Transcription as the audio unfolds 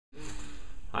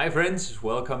Hi friends,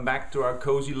 welcome back to our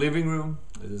cozy living room.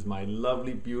 This is my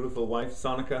lovely, beautiful wife,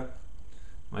 Sonika.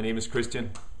 My name is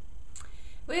Christian.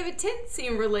 We have a tendency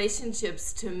in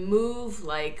relationships to move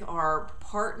like our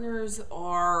partners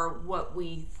are what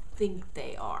we think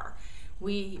they are.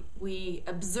 We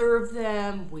observe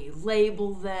them, we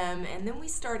label them, and then we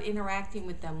start interacting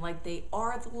with them like they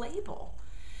are the label.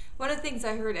 One of the things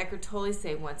I heard Eckart Tolle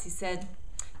say once, he said,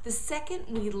 the second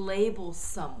we label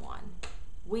someone,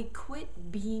 we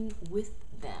quit being with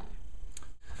them.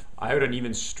 I heard an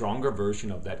even stronger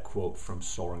version of that quote from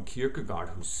Søren Kierkegaard,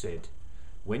 who said,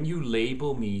 when you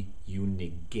label me, you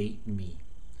negate me.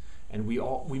 And we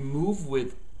move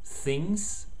with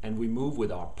things and we move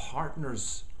with our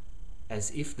partners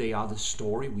as if they are the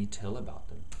story we tell about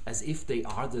them, as if they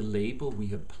are the label we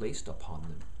have placed upon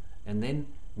them. And then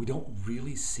we don't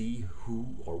really see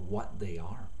who or what they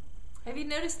are. Have you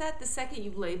noticed that the second you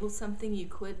label something, you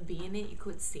quit being it, you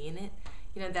quit seeing it?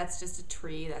 You know, that's just a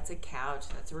tree, that's a couch,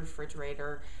 that's a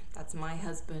refrigerator, that's my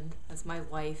husband, that's my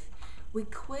wife. We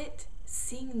quit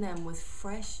seeing them with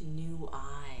fresh new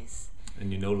eyes.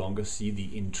 And you no longer see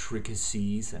the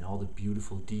intricacies and all the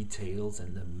beautiful details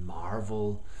and the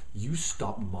marvel. You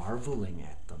stop marveling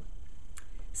at them.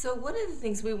 So one of the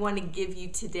things we want to give you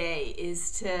today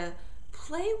is to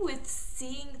play with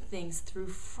seeing things through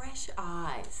fresh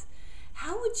eyes.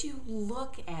 How would you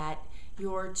look at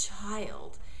your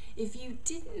child if you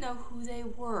didn't know who they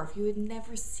were, if you had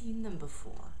never seen them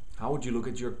before? How would you look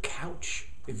at your couch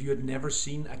if you had never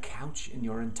seen a couch in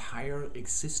your entire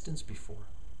existence before?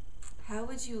 How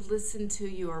would you listen to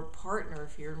your partner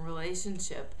if you're in a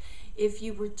relationship if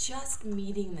you were just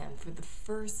meeting them for the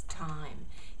first time,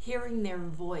 hearing their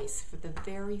voice for the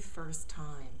very first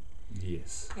time?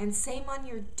 Yes. And same on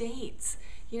your dates.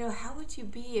 You know, how would you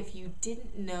be if you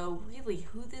didn't know really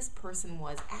who this person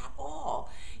was at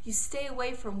all? You stay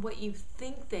away from what you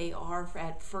think they are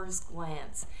at first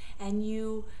glance, and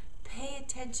you pay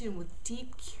attention with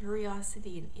deep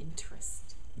curiosity and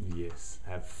interest. Yes.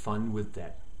 Have fun with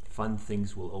that. Fun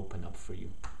things will open up for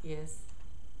you. Yes.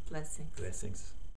 Blessings. Blessings.